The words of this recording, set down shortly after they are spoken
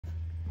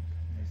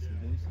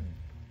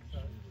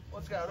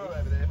What's going on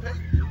over there,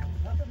 Pete?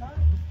 Nothing, mate.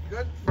 You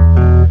good?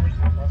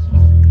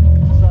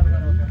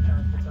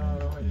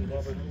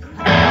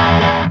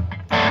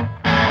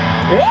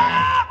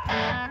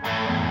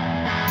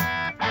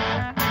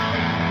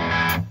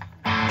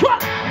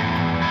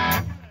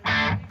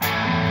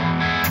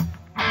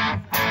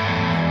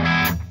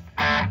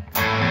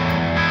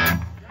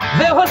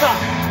 There was a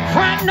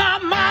friend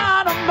of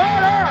mine, a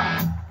murder,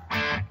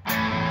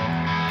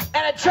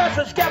 and a church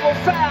was scaffold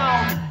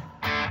found.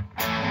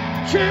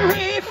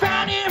 Jury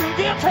found him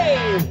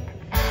guilty,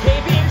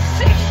 gave him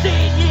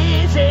 16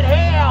 years in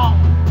hell.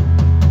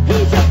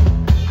 He said,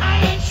 I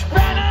ain't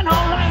spending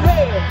all night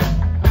here,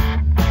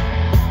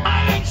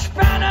 I ain't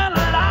spending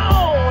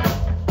alone.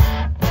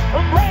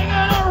 I'm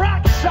bringing the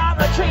rocks on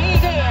the tree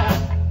again,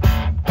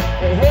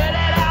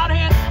 headed out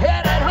and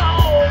headed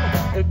home.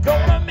 They're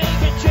gonna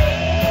make a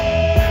jailbreak,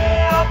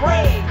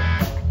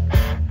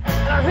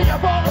 and I reach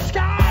up on the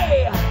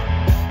sky.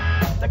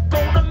 They're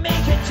gonna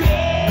make a jailbreak.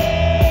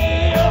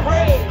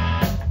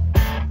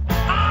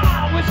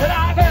 I wish that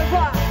I could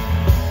fly.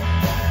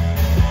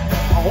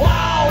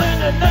 All in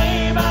the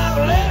name of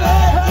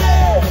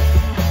liberty.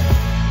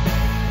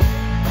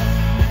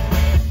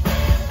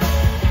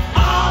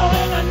 All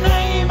in the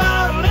name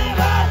of liberty.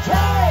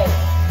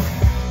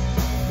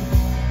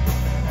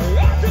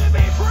 Got to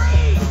be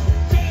free.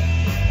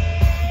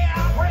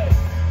 Jailbreak.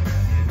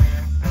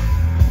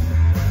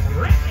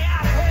 Let me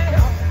out of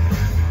hell.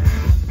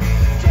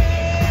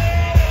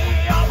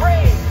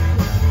 Jailbreak.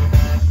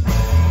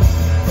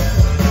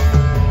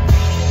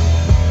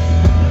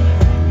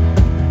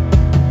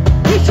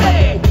 He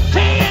said,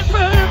 "Can't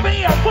be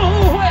a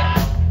fool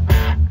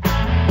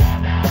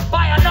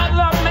by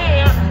another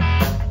man."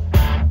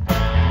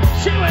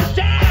 She was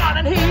down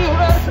and he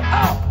was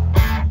up,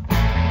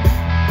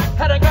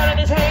 had a gun in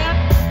his hand.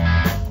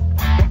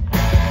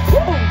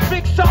 Woo,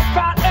 big stuff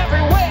out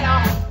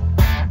everywhere.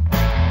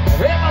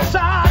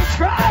 Riverside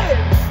strife.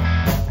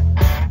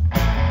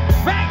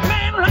 Black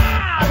man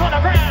lies on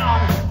the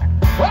ground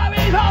while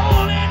he's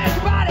holding his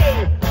body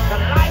to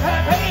life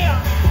and pain.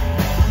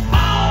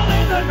 All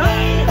in the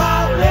name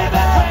of liberty.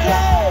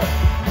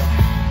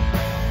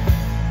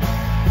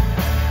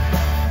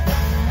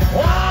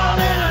 All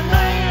in the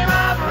name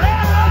of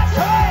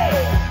liberty.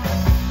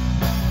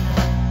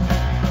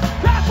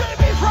 Got to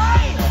be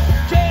free.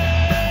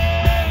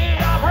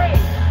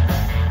 Jailbreak.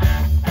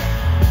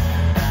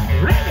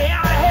 Let me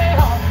out of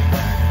hell.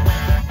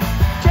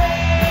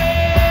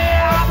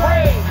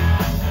 Jailbreak.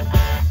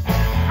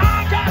 I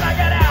gotta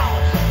get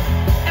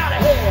out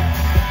of here.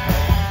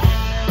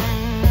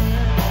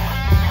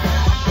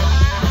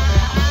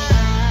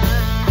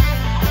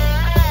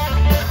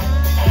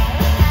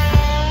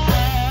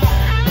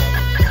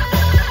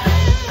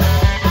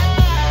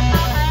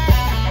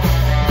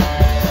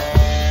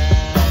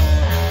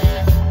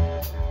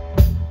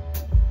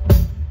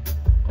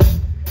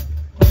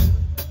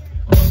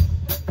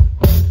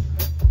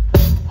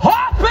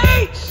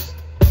 Heartbeats!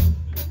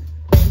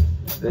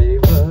 They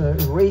were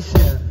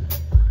racing.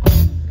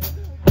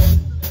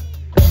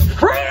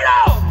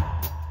 Freedom!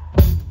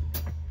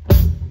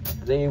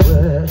 They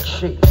were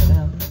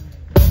chasing.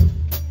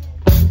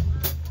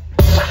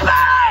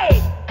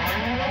 Spade!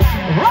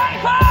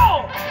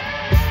 Rifle!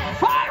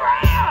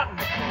 Firing!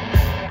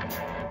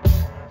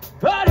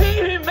 But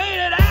he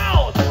made it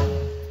out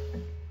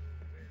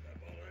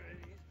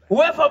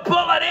with a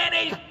bullet in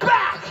his